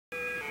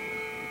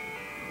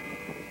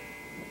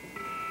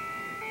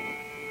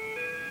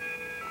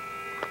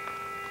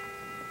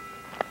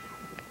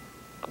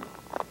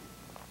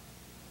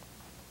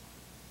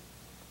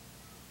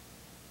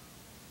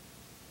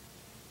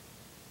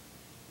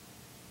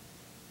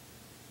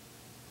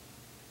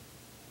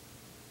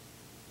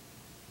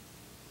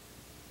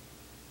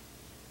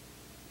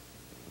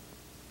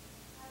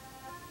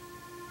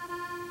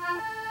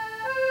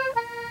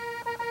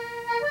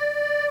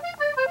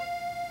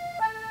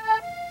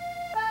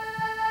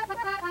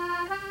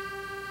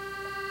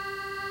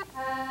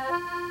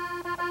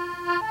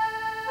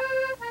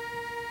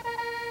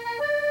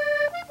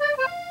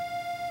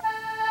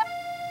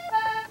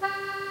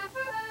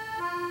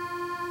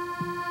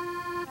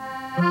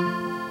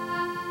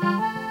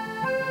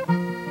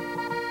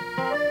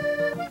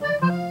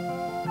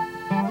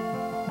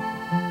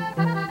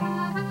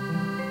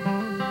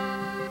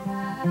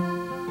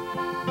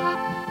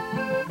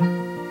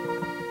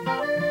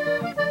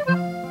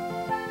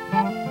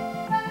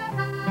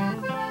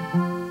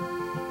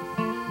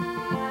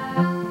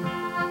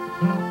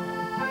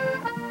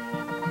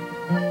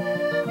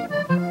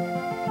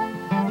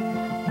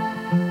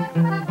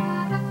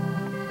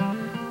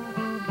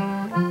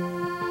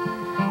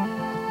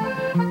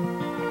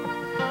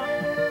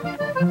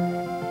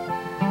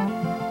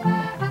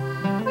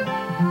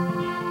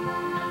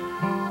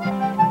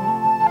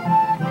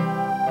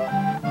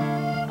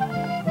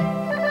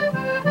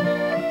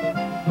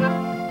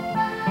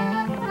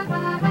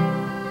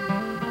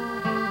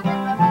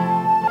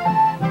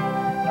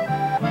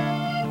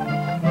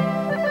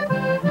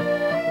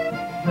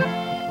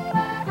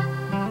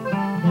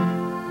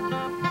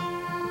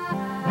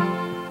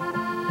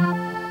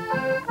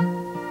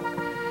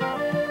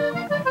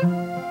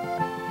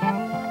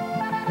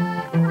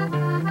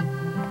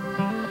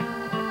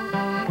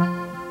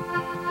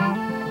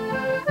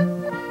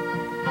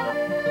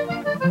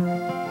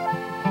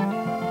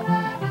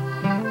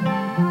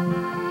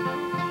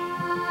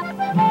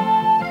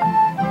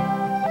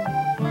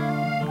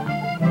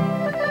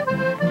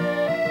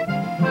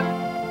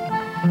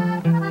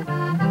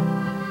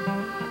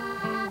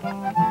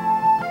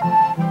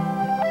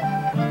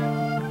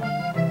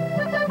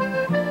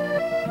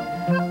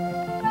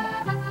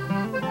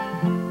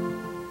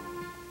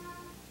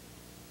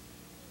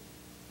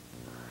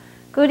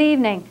Good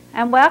evening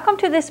and welcome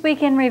to this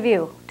week in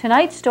review.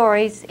 Tonight's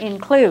stories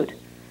include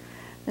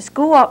the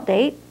school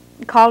update,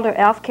 Calder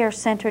Healthcare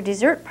Centre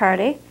dessert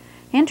party,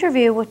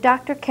 interview with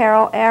Dr.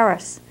 Carol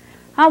Aris.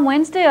 On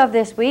Wednesday of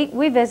this week,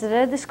 we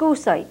visited the school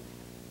site.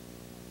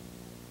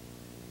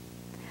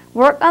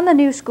 Work on the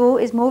new school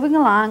is moving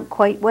along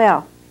quite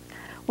well.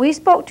 We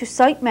spoke to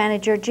site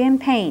manager Jim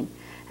Payne,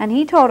 and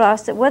he told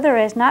us that weather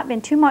has not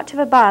been too much of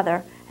a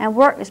bother and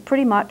work is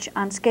pretty much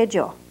on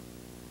schedule.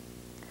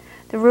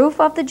 The roof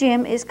of the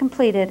gym is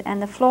completed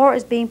and the floor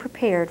is being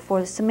prepared for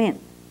the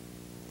cement.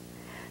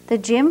 The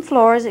gym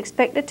floor is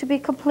expected to be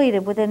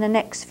completed within the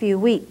next few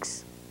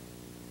weeks.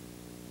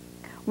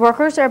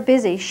 Workers are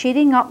busy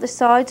sheeting up the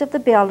sides of the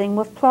building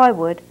with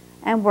plywood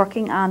and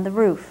working on the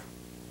roof.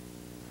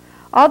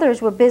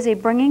 Others were busy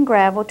bringing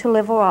gravel to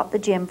level up the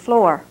gym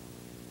floor.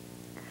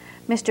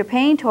 Mr.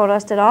 Payne told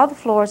us that all the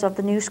floors of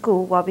the new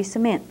school will be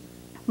cement.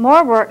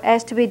 More work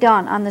has to be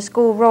done on the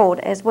school road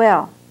as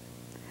well.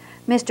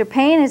 Mr.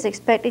 Payne is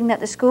expecting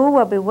that the school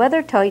will be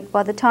weather tight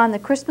by the time the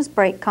Christmas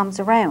break comes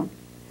around.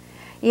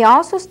 He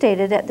also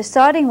stated that the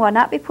siding will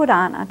not be put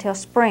on until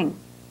spring.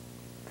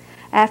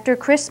 After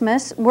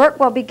Christmas, work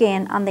will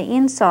begin on the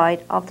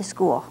inside of the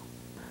school.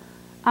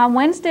 On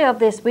Wednesday of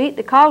this week,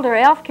 the Calder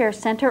Healthcare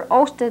Centre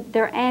hosted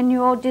their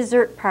annual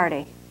dessert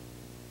party.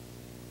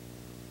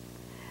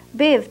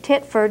 Viv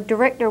Titford,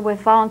 Director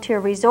with Volunteer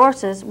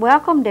Resources,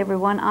 welcomed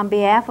everyone on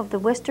behalf of the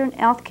Western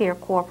Healthcare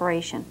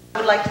Corporation. I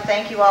would like to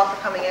thank you all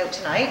for coming out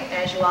tonight.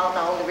 As you all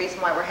know, the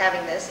reason why we're having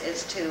this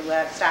is to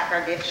stock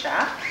our gift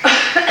shop.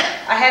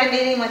 I had a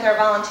meeting with our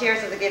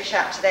volunteers of the gift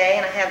shop today,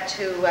 and I have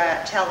to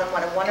tell them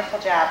what a wonderful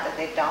job that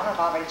they've done. I've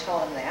already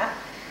told them that.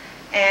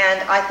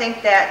 And I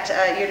think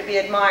that you're to be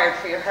admired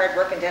for your hard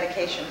work and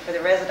dedication for the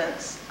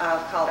residents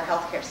of Calder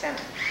Healthcare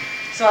Centre.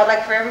 So I'd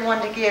like for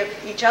everyone to give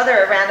each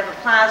other a round of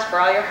applause for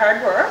all your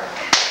hard work.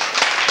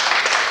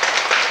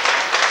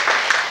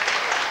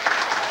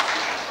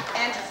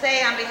 And to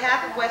say on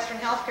behalf of Western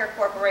Healthcare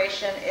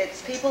Corporation,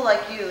 it's people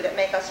like you that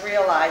make us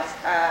realize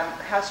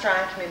how strong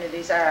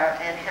communities are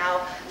and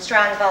how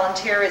strong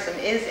volunteerism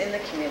is in the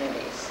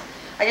communities.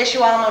 I guess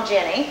you all know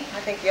Jenny.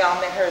 I think you all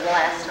met her the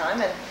last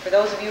time. And for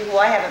those of you who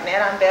I haven't met,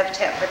 I'm Bev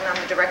Tepford and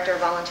I'm the Director of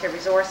Volunteer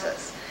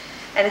Resources.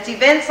 And it's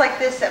events like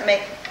this that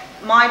make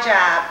my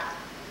job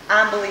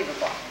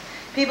unbelievable.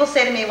 People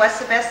say to me, what's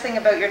the best thing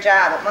about your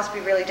job? It must be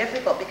really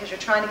difficult because you're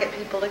trying to get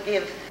people to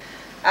give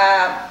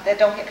that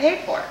don't get paid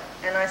for it.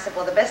 And I said,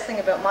 well, the best thing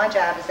about my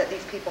job is that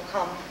these people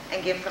come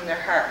and give from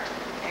their heart.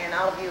 And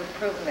all of you have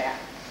proven that.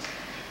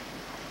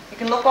 You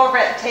can look over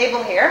at the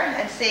table here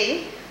and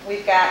see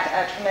we've got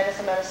a tremendous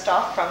amount of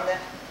stuff from the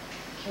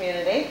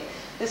community.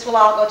 This will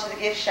all go to the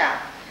gift shop.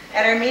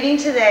 At our meeting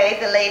today,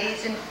 the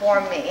ladies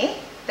informed me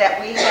that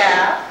we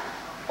have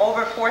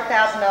over $4,000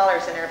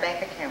 in our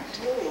bank account.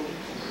 Ooh,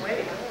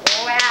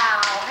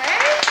 wow,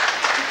 hey?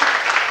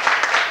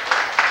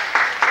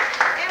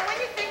 And when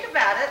you think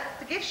about it,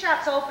 the gift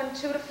shop's open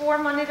 2 to 4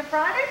 Monday to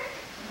Friday.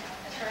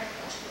 That's right.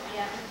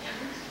 Yeah.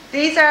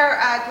 These are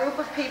a group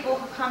of people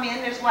who come in.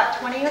 There's what,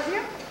 20 of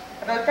you?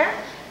 About that?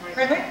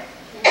 Pardon me?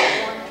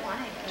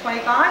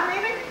 25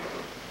 maybe?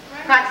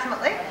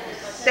 Approximately.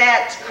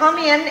 That come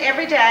in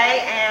every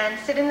day and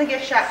sit in the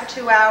gift shop for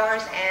 2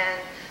 hours and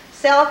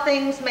sell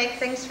things, make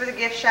things for the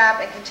gift shop,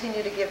 and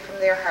continue to give from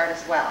their heart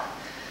as well.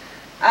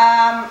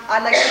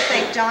 I'd like to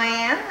thank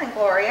Diane and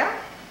Gloria.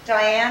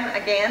 Diane,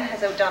 again,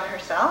 has outdone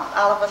herself.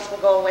 All of us will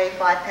go away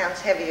 5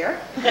 pounds heavier,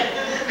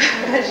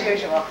 as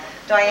usual.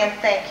 Diane,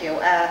 thank you.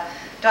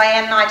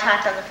 Diane and I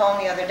talked on the phone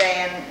the other day,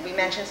 and we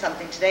mentioned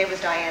something. Today was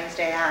Diane's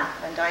day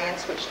off, and Diane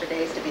switched her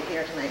days to be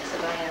here tonight.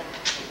 So Diane,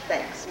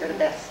 thanks. You're the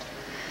best.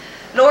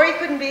 Lori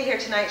couldn't be here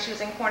tonight. She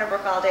was in Corner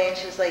Brook all day, and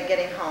she was late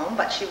getting home,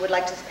 but she would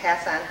like to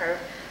pass on her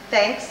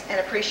thanks and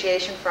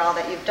appreciation for all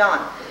that you've done.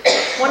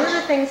 One of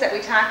the things that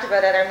we talked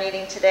about at our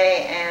meeting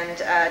today,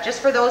 and just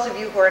for those of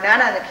you who are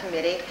not on the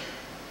committee,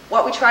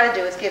 what we try to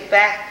do is give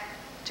back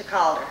to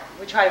Calder.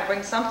 We try to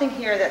bring something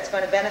here that's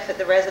going to benefit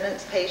the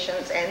residents,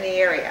 patients, and the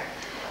area.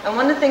 And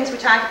one of the things we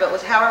talked about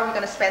was how are we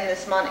going to spend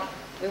this money?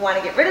 We want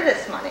to get rid of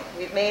this money.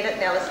 We've made it,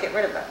 now let's get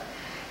rid of it.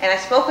 And I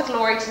spoke with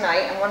Lori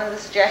tonight, and one of the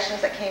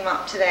suggestions that came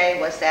up today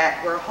was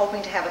that we're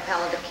hoping to have a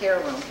palliative care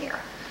room here.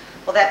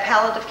 Well, that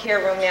palliative care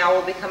room now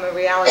will become a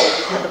reality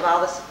because of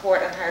all the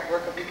support and hard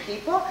work of you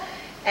people.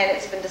 And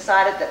it's been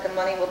decided that the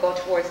money will go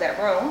towards that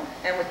room.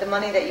 And with the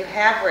money that you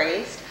have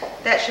raised,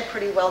 that should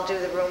pretty well do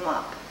the room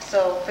up.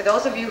 So for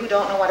those of you who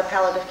don't know what a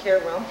palliative care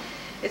room,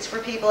 it's for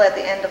people at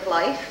the end of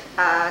life.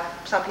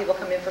 Some people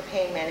come in for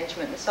pain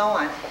management and so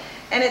on.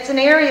 And it's an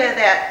area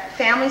that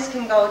families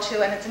can go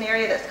to, and it's an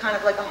area that's kind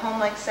of like a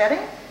home-like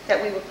setting,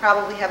 that we would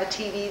probably have a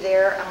TV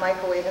there, a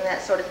microwave, and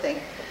that sort of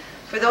thing.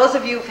 For those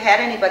of you who've had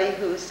anybody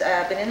who's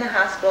been in the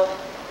hospital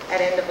at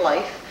end of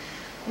life,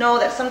 know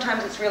that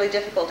sometimes it's really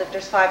difficult if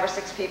there's 5 or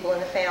 6 people in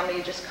the family.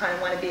 You just kind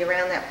of want to be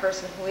around that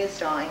person who is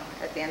dying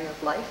at the end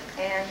of life.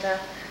 And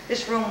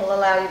this room will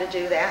allow you to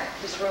do that.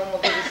 This room will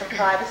give you some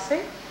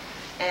privacy,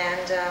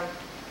 and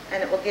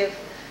it will give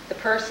the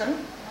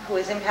person who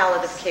is in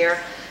palliative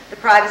care the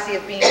privacy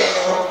of being in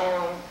their own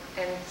room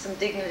and some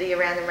dignity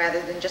around them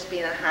rather than just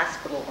being a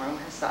hospital room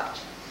as such.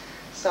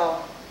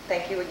 So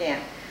thank you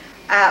again.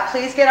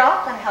 Please get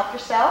up and help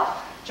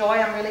yourself. Joy,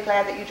 I'm really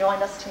glad that you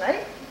joined us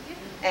tonight.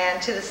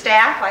 And to the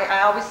staff,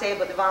 I always say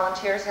about the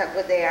volunteers how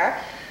good they are.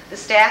 The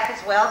staff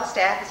as well, the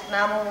staff is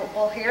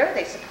phenomenal here.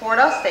 They support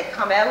us, they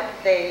come out,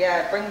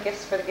 they bring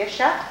gifts for the gift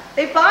shop.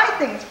 They buy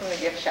things from the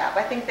gift shop.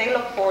 I think they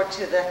look forward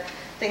to the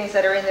things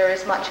that are in there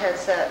as much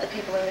as the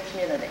people in the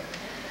community.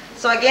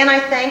 So again, I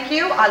thank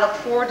you. I look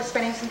forward to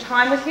spending some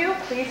time with you.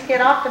 Please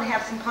get up and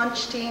have some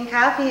punch, tea and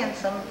coffee and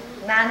some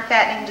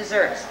non-fattening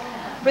desserts.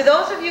 For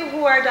those of you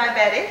who are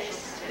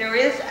diabetics, there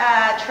is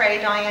a tray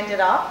Diane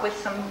did up with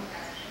some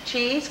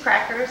cheese,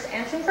 crackers,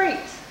 and some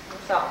grapes.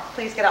 So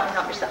please get up and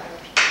help yourself.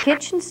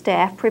 Kitchen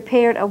staff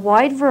prepared a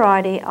wide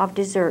variety of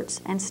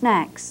desserts and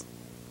snacks.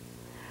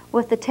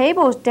 With the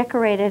tables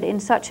decorated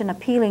in such an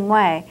appealing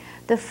way,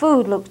 the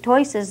food looked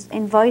twice as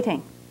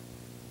inviting.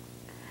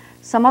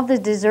 Some of the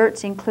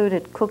desserts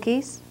included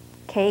cookies,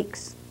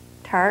 cakes,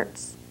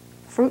 tarts,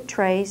 fruit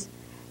trays,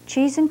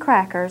 cheese and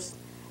crackers,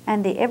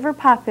 and the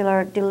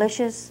ever-popular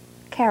delicious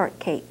carrot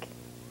cake.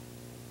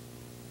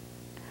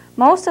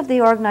 Most of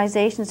the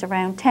organizations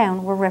around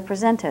town were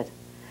represented.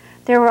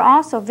 There were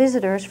also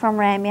visitors from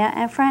Ramia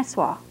and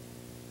Francois.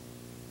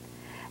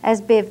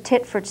 As Biv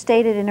Titford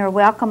stated in her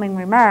welcoming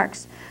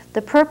remarks,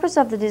 the purpose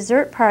of the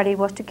dessert party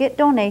was to get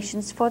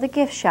donations for the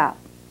gift shop.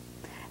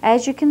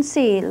 As you can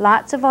see,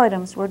 lots of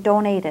items were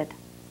donated.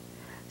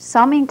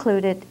 Some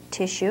included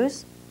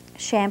tissues,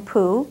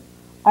 shampoo,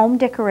 home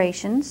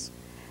decorations,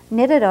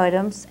 knitted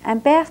items,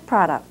 and bath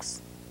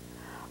products.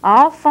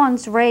 All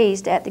funds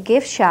raised at the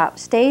gift shop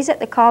stays at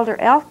the Calder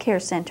Health Care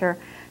Centre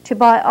to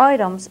buy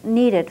items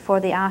needed for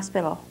the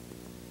hospital.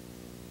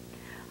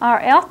 Our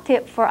health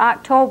tip for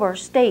October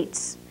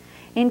states,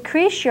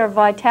 increase your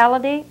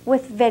vitality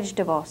with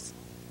vegetables.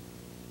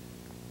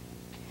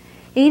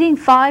 Eating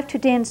 5 to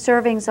 10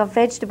 servings of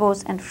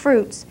vegetables and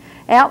fruits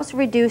helps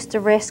reduce the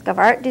risk of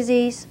heart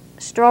disease,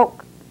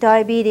 stroke,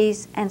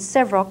 diabetes, and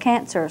several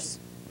cancers.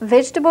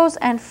 Vegetables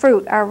and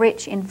fruit are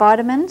rich in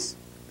vitamins,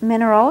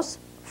 minerals,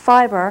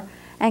 fiber,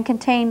 and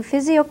contain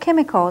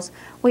physiochemicals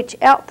which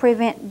help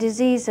prevent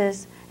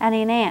diseases and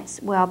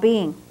enhance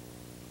well-being.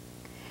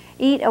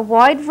 Eat a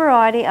wide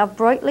variety of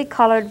brightly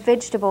colored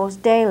vegetables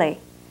daily.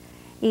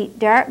 Eat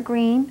dark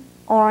green,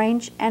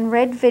 orange, and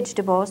red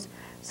vegetables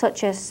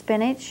such as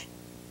spinach,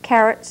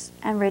 carrots,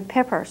 and red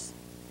peppers.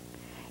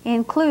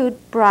 Include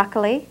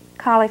broccoli,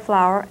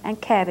 cauliflower,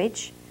 and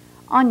cabbage,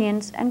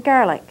 onions, and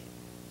garlic.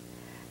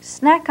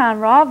 Snack on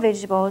raw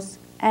vegetables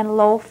and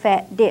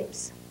low-fat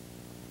dips.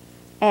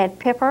 Add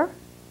pepper,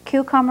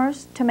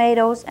 cucumbers,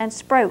 tomatoes, and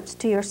sprouts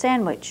to your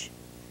sandwich.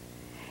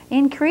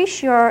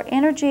 Increase your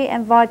energy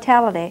and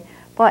vitality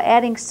by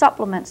adding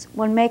supplements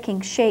when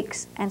making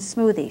shakes and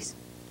smoothies.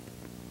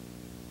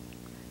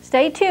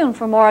 Stay tuned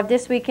for more of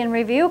This Week in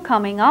Review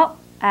coming up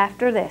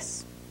after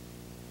this.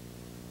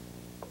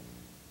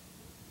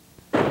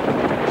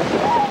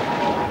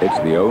 It's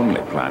the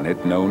only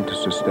planet known to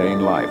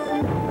sustain life.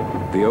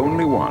 The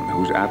only one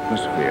whose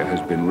atmosphere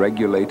has been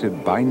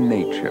regulated by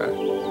nature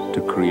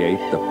to create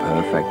the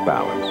perfect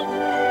balance.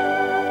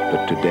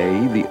 But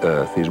today the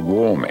Earth is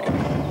warming,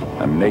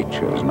 and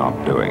nature's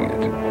not doing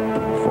it.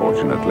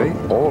 Fortunately,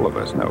 all of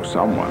us know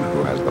someone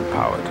who has the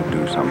power to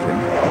do something.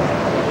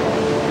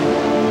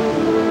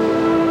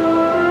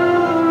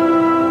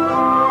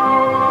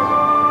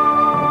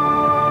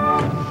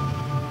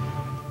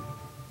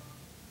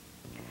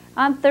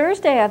 On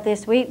Thursday of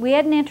this week, we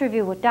had an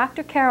interview with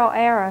Dr. Carol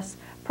Harris,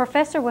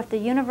 professor with the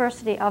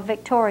University of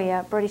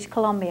Victoria, British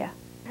Columbia.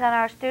 In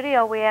our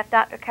studio, we have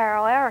Dr.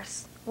 Carol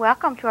Harris.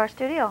 Welcome to our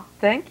studio.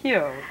 Thank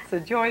you. It's a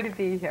joy to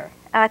be here.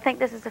 I think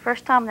this is the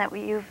first time that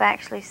you've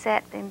actually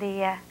sat in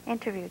the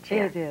interview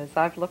chair. It is.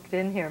 I've looked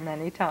in here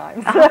many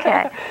times.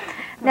 Okay.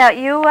 Now,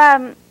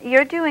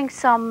 you're doing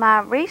some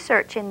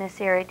research in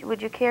this area.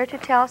 Would you care to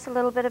tell us a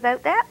little bit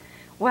about that?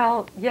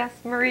 Well, yes,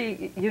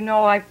 Marie, you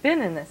know, I've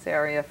been in this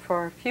area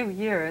for a few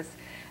years,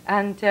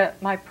 and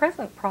my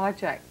present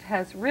project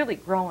has really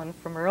grown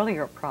from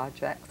earlier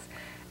projects,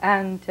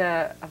 and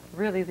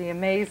really the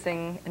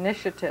amazing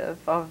initiative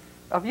of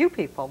you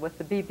people with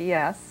the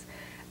BBS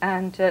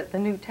and the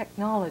new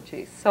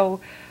technologies. So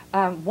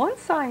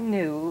once I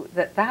knew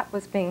that that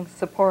was being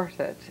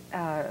supported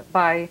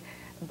by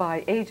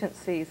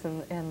agencies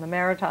in the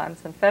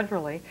Maritimes and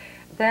federally,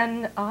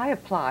 then I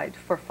applied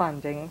for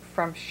funding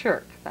from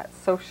SSHRC, that's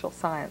Social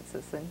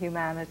Sciences and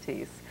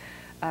Humanities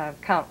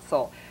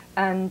Council.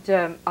 And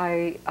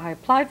I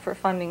applied for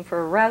funding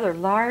for a rather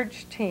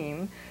large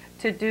team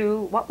to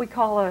do what we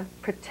call a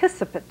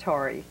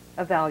participatory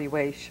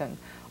evaluation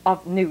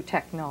of new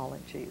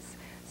technologies.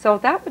 So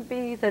that would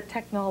be the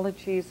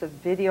technologies of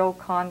video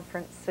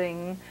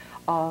conferencing,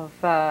 of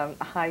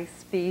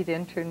high-speed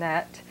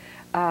internet,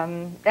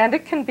 and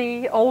it can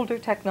be older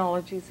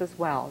technologies as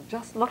well.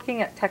 Just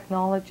looking at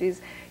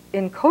technologies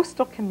in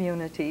coastal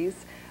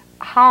communities,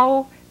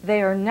 how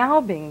they are now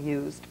being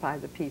used by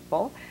the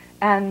people,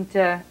 and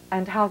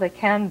how they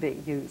can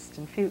be used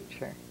in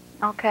future.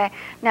 Okay.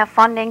 Now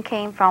funding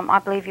came from, I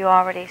believe you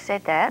already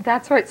said that.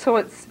 That's right. So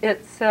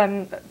it's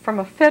from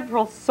a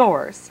federal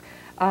source,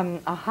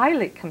 a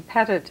highly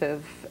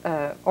competitive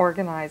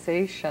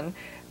organization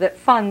that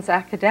funds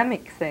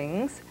academic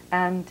things,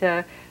 and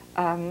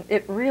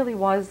it really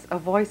was a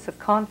voice of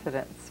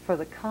confidence for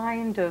the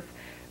kind of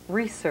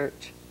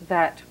research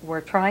that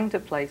we're trying to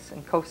place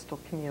in coastal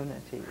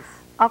communities.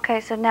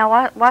 Okay, so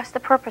now what's the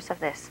purpose of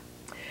this?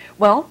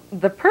 Well,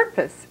 the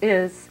purpose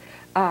is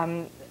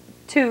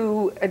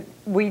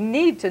we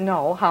need to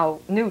know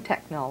how new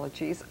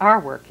technologies are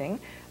working.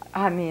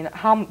 I mean,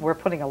 how we're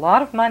putting a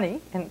lot of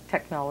money in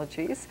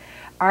technologies.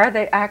 Are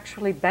they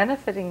actually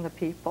benefiting the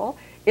people?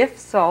 If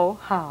so,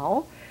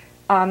 how?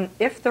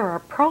 If there are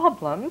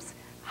problems,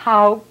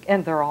 how,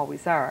 and there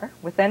always are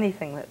with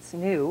anything that's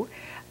new,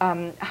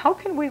 how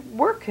can we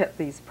work at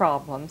these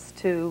problems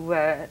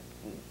to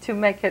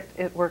make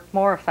it work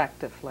more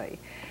effectively?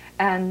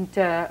 And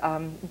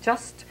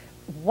just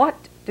what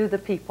do the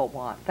people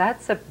want?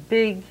 That's a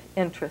big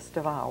interest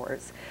of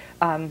ours,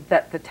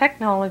 that the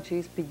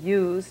technologies be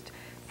used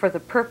for the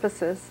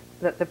purposes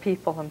that the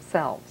people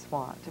themselves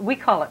want. We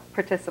call it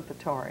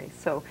participatory.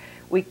 So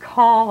we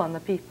call on the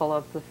people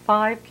of the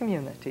 5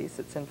 communities,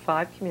 it's in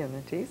 5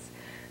 communities,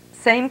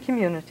 same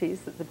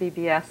communities that the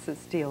BBS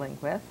is dealing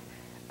with,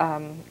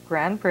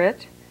 Grand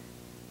Brit,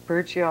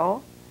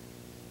 Burgeo,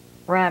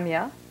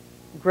 Ramia,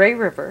 Grey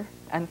River,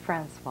 and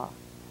Francois.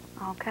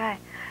 Okay.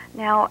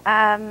 Now,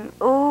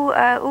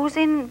 who's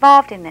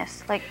involved in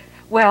this?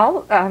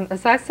 Well,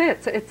 as I say,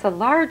 it's a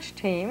large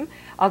team.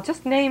 I'll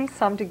just name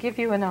some to give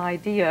you an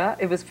idea.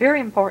 It was very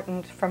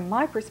important from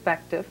my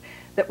perspective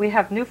that we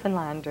have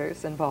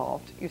Newfoundlanders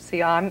involved. You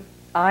see, I'm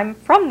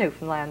from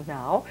Newfoundland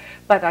now,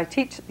 but I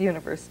teach at the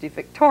University of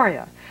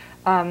Victoria.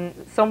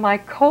 So my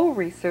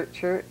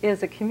co-researcher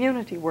is a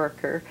community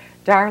worker,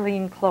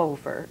 Darlene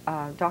Clover,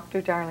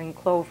 Dr. Darlene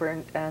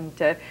Clover,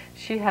 and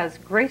she has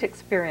great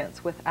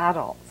experience with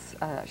adults.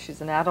 She's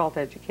an adult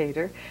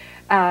educator.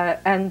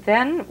 And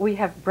then we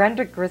have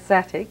Brenda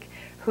Grisetic,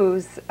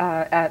 who's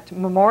at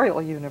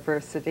Memorial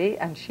University,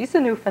 and she's a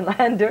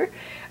Newfoundlander.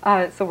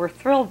 So we're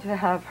thrilled to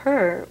have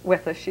her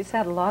with us. She's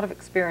had a lot of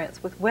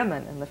experience with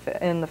women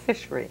in the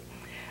fishery.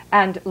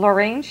 And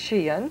Lorraine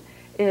Sheehan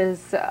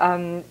is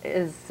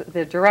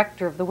the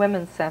director of the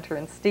Women's Center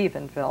in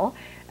Stephenville,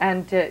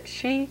 and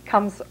she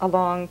comes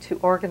along to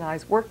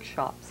organize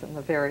workshops in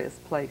the various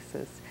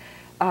places.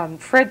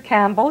 Fred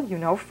Campbell, you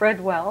know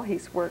Fred well,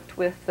 he's worked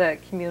with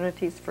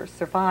Communities for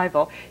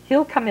Survival.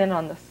 He'll come in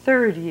on the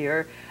 3rd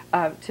year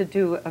to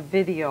do a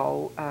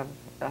video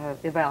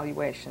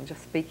evaluation,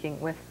 just speaking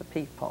with the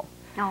people.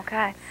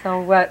 Okay.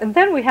 So, and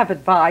then we have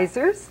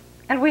advisors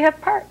and we have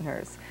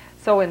partners.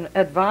 So in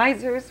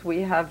advisors,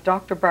 we have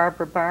Dr.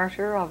 Barbara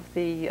Barter of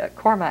the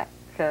Cormac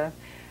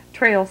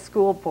Trail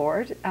School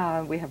Board.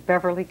 We have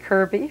Beverly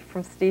Kirby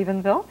from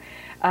Stephenville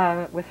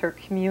with her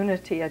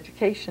Community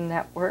Education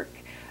Network.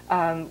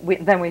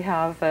 Then we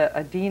have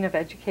a Dean of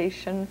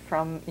Education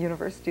from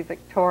University of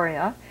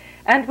Victoria.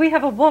 And we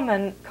have a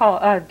woman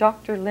called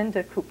Dr.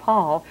 Linda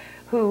Kupal,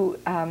 who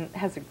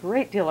has a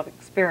great deal of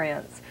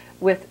experience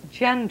with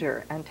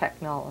gender and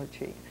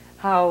technology,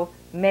 how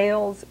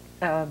males,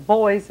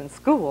 boys in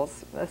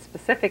schools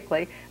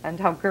specifically, and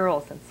how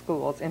girls in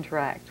schools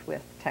interact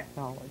with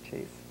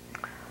technologies.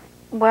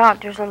 Well,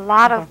 there's a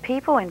lot of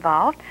people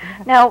involved.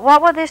 Now,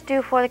 what will this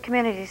do for the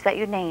communities that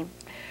you name?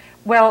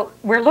 Well,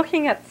 we're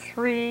looking at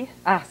 3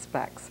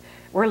 aspects.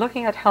 We're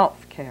looking at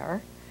health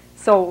care.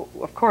 So,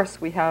 of course,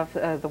 we have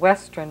the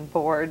Western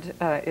Board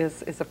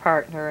is a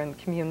partner in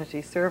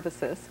community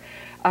services.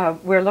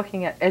 We're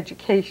looking at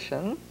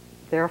education,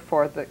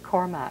 therefore the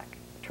Cormac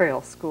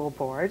Trail School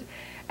Board,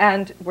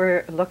 and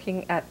we're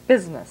looking at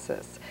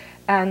businesses.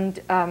 And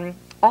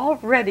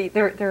already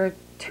there are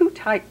 2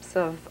 types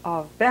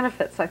of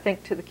benefits, I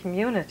think, to the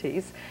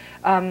communities.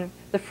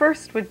 The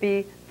first would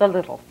be the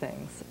little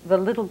things, the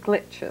little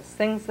glitches,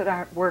 things that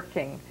aren't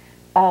working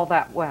all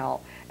that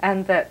well.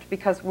 And that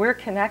because we're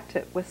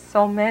connected with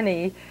so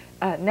many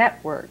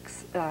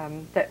networks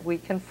that we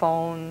can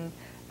phone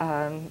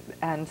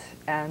and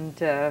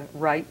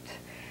write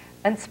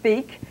and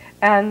speak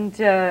and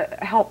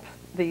help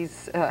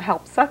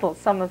settle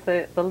some of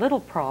the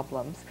little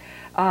problems.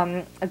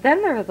 Then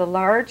there are the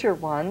larger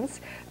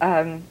ones,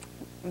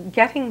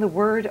 getting the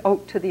word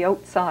out to the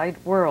outside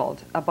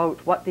world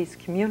about what these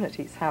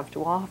communities have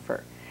to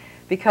offer.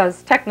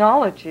 Because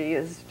technology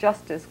is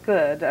just as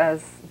good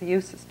as the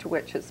uses to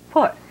which it's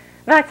put.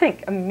 And I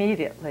think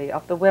immediately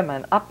of the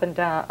women up and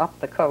down, up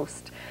the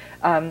coast,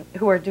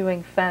 who are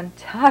doing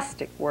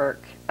fantastic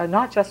work,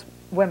 not just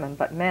women,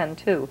 but men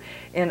too,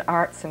 in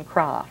arts and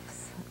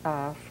crafts,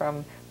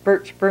 from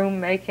birch broom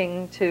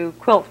making to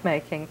quilt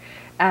making.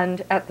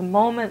 And at the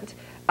moment,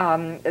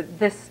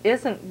 this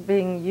isn't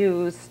being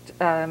used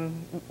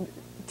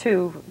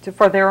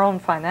for their own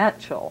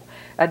financial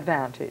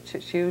advantage.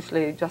 It's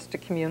usually just a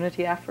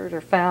community effort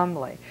or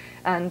family.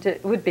 And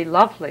it would be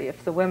lovely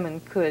if the women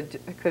could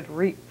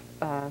reap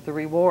the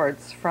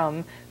rewards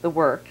from the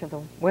work,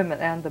 the women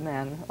and the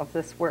men, of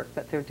this work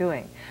that they're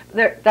doing.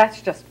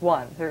 That's just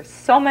one. There's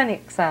so many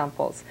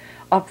examples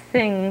of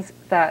things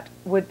that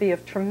would be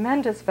of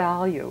tremendous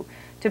value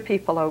to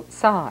people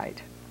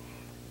outside.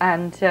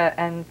 And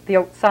the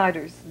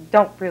outsiders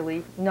don't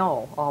really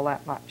know all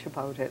that much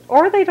about it.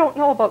 Or they don't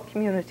know about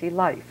community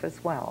life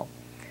as well.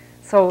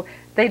 So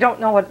they don't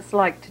know what it's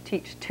like to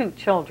teach 2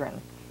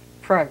 children,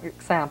 for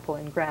example,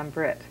 in Grand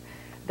Brit.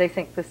 They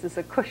think this is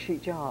a cushy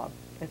job.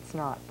 It's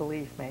not,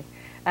 believe me.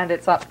 And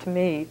it's up to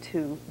me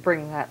to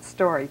bring that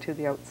story to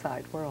the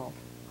outside world.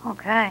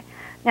 Okay.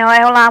 Now,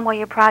 how long will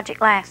your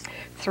project last?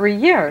 3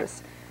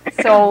 years.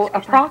 So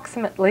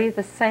approximately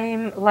the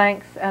same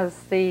length as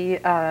the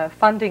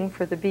funding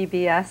for the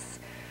BBS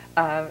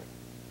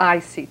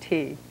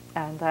ICT,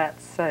 and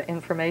that's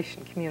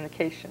Information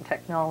Communication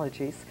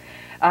Technologies.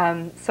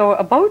 So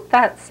about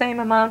that same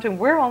amount, and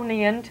we're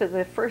only into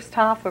the first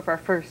half of our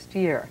first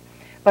year.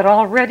 But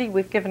already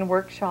we've given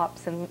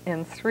workshops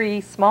in 3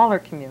 smaller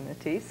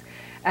communities,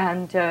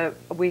 and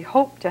we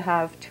hope to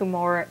have 2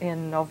 more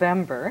in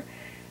November.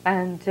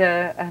 And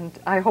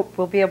I hope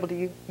we'll be able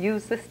to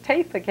use this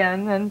tape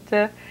again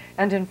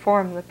and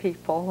inform the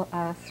people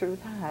through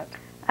that.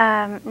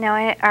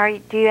 Now,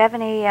 do you have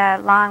any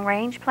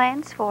long-range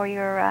plans for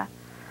your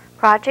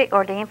project,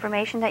 or the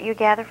information that you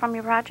gather from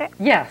your project?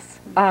 Yes,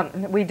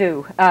 we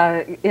do.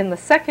 In the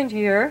 2nd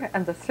year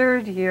and the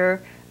 3rd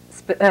year,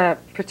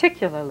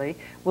 particularly,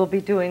 we'll be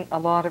doing a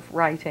lot of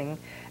writing,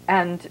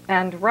 and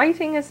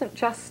writing isn't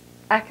just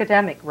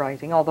academic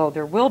writing, although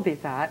there will be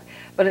that,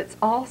 but it's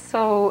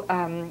also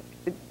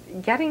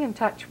getting in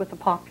touch with the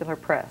popular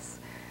press.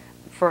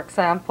 For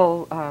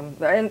example,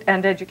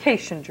 and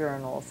education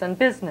journals and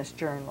business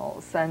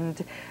journals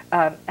and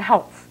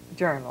health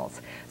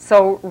journals.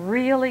 So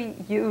really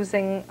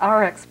using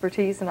our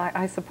expertise, and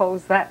I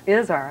suppose that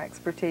is our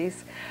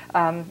expertise,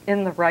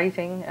 in the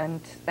writing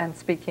and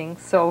speaking.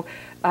 So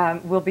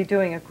we'll be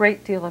doing a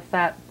great deal of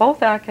that,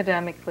 both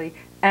academically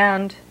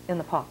and in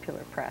the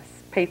popular press,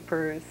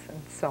 papers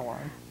and so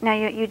on. Now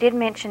you did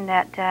mention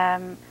that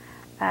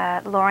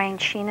Lorraine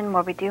Sheenan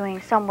will be doing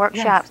some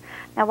workshops. Yes.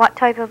 Now what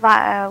type of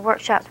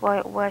workshops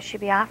will she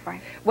be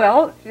offering?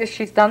 Well,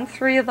 she's done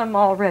 3 of them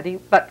already,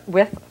 but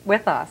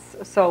with us.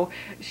 So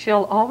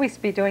she'll always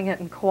be doing it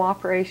in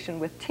cooperation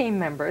with team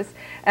members,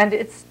 and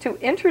it's to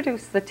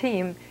introduce the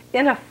team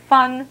in a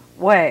fun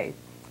way.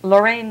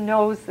 Lorraine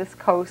knows this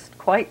coast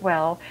quite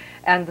well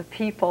and the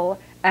people,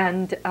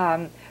 and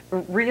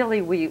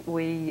really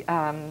we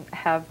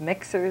have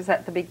mixers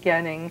at the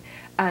beginning,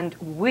 and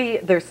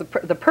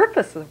the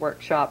purpose of the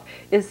workshop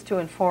is to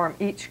inform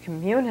each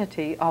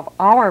community of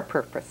our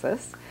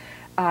purposes,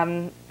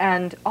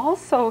 and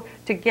also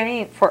to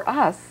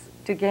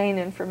gain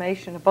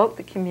information about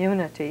the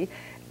community.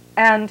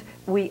 And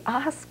we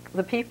ask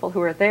the people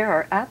who are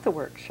there at the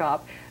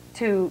workshop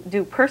to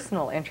do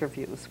personal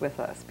interviews with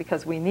us,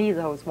 because we need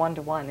those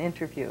one-to-one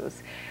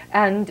interviews,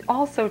 and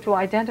also to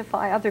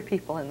identify other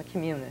people in the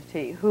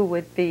community who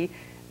would be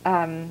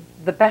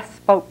the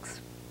best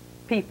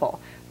spokespeople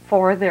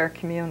for their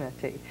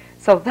community.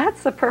 So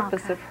that's the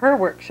purpose of her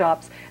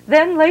workshops.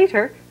 Then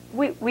later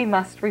we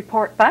must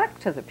report back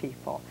to the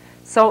people.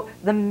 So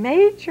the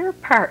major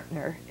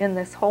partner in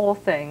this whole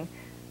thing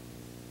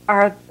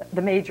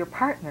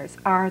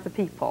the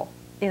people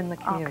in the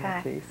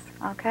communities.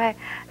 Okay.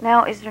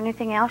 Now, is there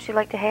anything else you'd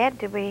like to add?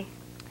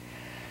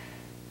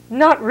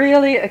 Not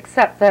really,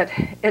 except that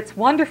it's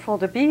wonderful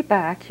to be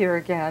back here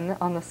again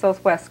on the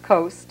Southwest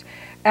Coast,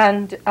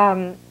 and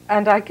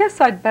I guess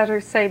I'd better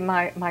say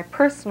my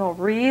personal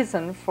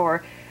reason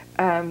for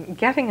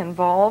getting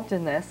involved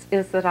in this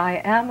is that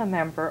I am a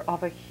member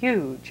of a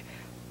huge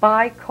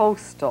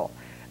bi-coastal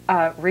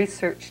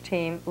research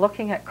team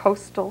looking at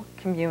coastal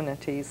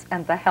communities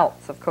and the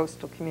health of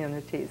coastal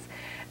communities.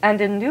 And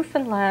in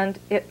Newfoundland,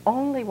 it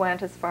only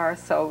went as far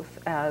south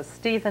as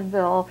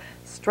Stephenville,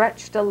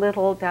 stretched a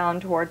little down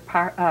toward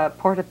Port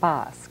aux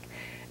Basques.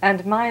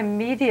 And my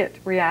immediate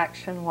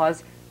reaction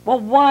was, well,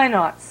 why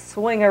not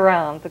swing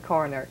around the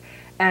corner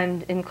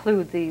and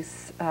include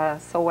these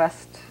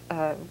Southwest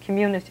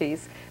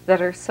communities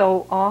that are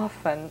so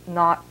often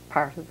not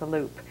part of the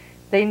loop?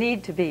 They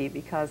need to be,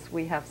 because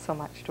we have so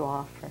much to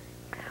offer.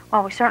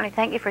 Well, we certainly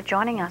thank you for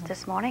joining us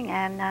this morning,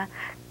 and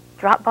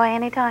drop by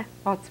anytime.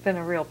 Oh, it's been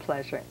a real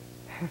pleasure.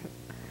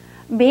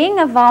 Being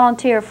a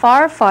volunteer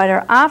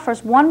firefighter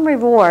offers one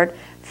reward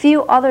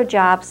few other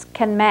jobs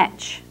can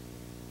match.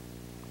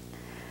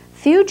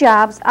 Few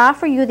jobs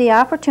offer you the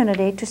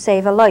opportunity to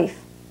save a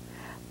life,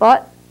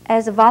 but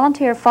as a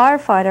volunteer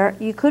firefighter,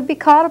 you could be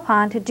called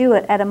upon to do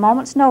it at a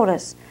moment's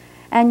notice,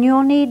 and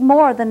you'll need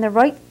more than the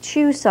right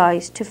shoe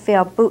size to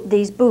fill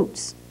these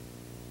boots.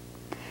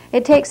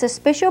 It takes a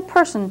special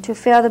person to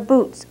fill the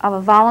boots of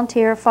a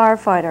volunteer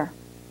firefighter.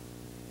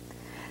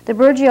 The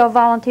Burgeo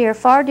Volunteer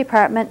Fire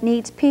Department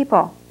needs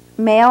people,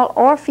 male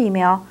or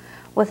female,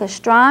 with a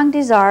strong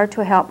desire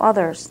to help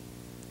others.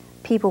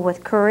 People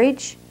with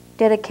courage,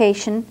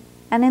 dedication,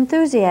 and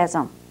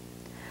enthusiasm.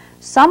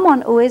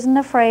 Someone who isn't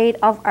afraid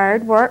of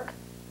hard work,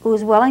 who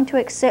is willing to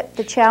accept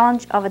the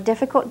challenge of a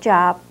difficult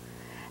job,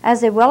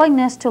 as a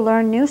willingness to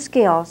learn new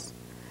skills,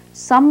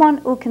 someone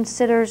who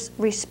considers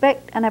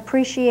respect and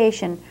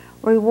appreciation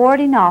reward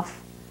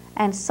enough,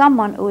 and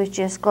someone who is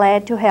just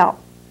glad to help.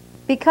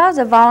 Because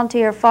a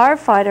volunteer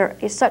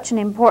firefighter is such an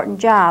important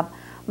job,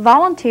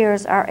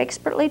 volunteers are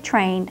expertly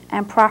trained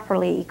and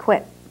properly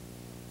equipped.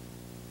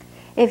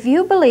 If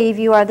you believe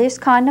you are this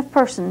kind of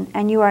person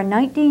and you are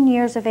 19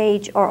 years of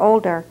age or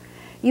older,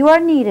 you are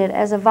needed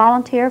as a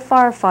volunteer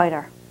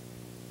firefighter.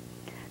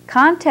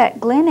 Contact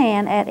Glen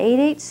Ann at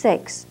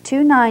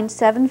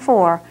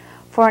 886-2974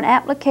 for an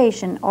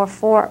application or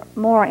for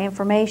more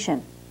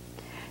information.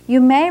 You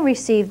may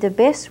receive the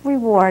best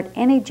reward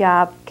any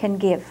job can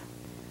give.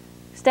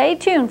 Stay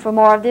tuned for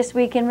more of This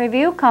Week in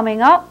Review coming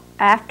up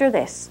after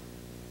this.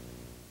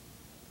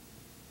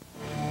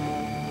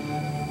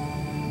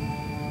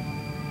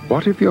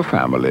 What if your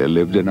family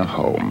lived in a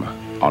home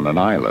on an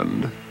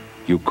island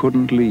you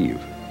couldn't leave?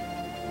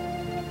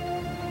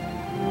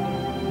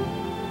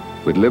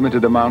 With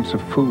limited amounts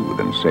of food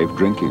and safe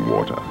drinking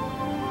water.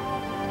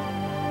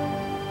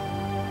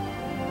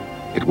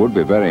 It would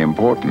be very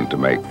important to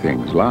make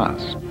things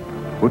last,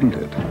 wouldn't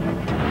it?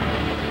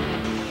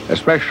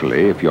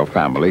 Especially if your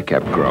family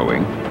kept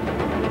growing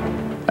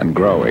and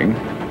growing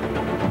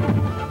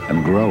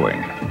and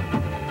growing.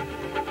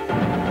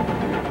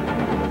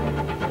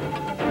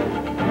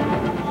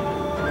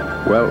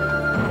 Well,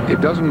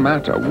 it doesn't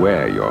matter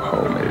where your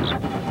home is,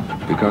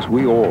 because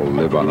we all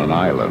live on an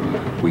island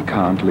we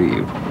can't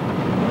leave.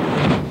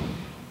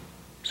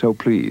 So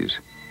please,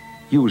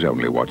 use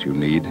only what you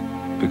need,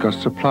 because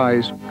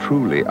supplies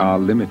truly are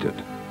limited.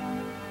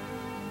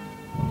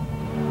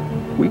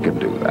 We can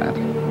do that.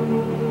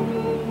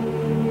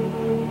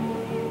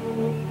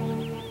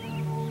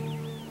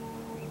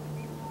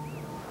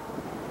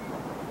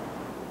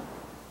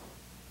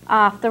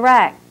 Off the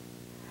Rack.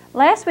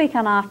 Last week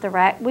on Off the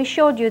Rack, we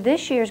showed you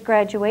this year's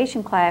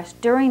graduation class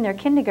during their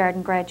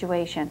kindergarten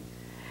graduation.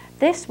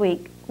 This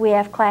week, we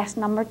have class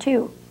number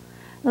 2.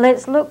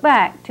 Let's look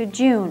back to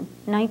June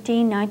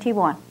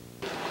 1991.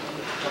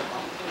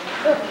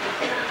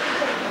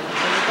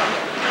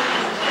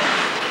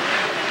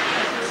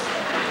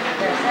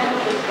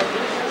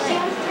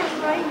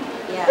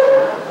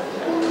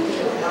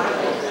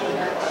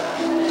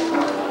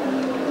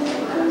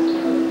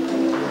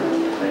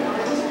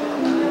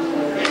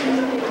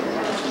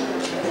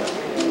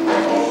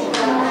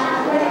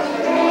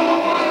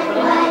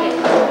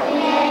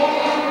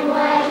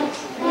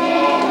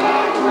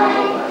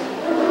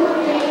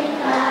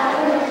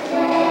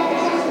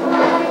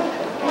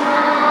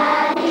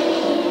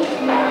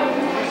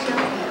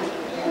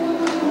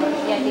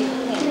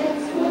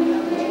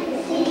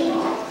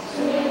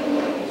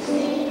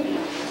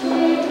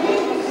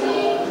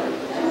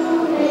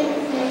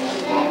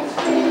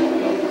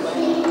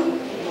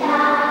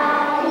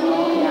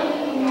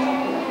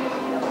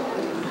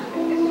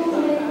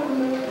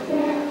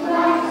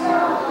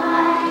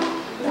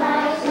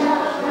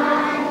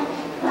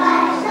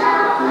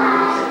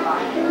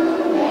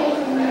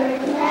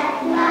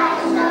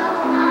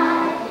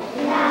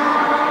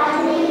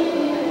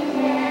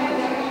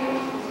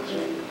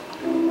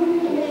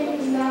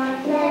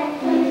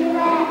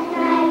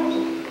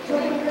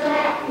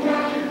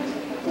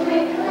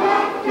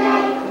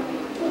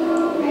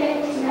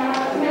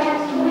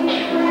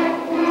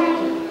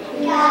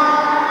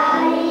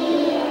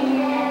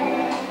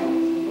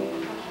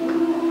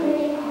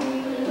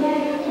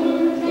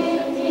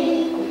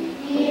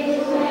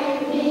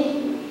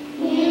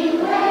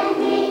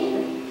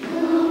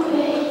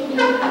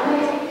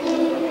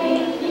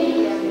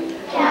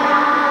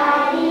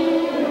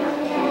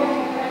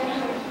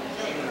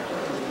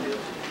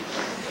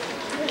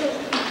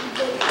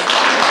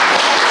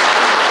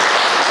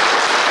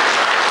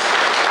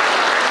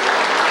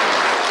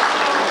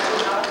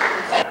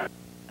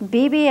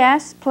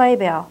 BBS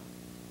Playbill.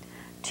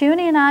 Tune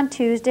in on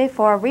Tuesday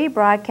for a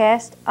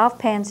rebroadcast of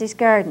Pansy's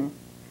Garden.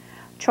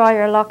 Try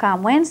your luck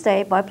on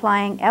Wednesday by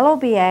playing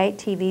LOBA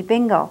TV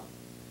Bingo.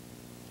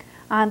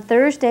 On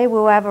Thursday,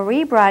 we'll have a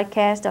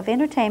rebroadcast of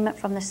entertainment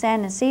from the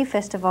Sand and Sea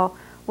Festival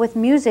with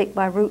music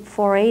by Route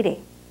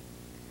 480.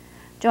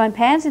 Join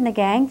Pansy and the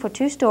gang for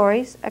 2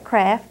 stories, a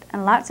craft,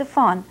 and lots of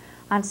fun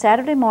on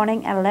Saturday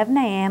morning at 11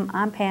 a.m.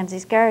 on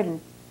Pansy's Garden.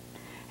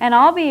 And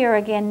I'll be here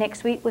again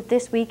next week with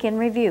This Week in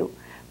Review.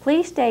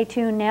 Please stay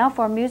tuned now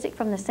for music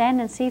from the Sand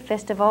and Sea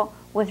Festival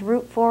with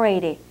Route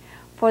 480.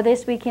 For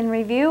This Week in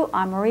Review,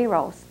 I'm Marie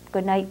Rose.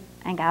 Good night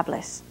and God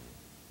bless.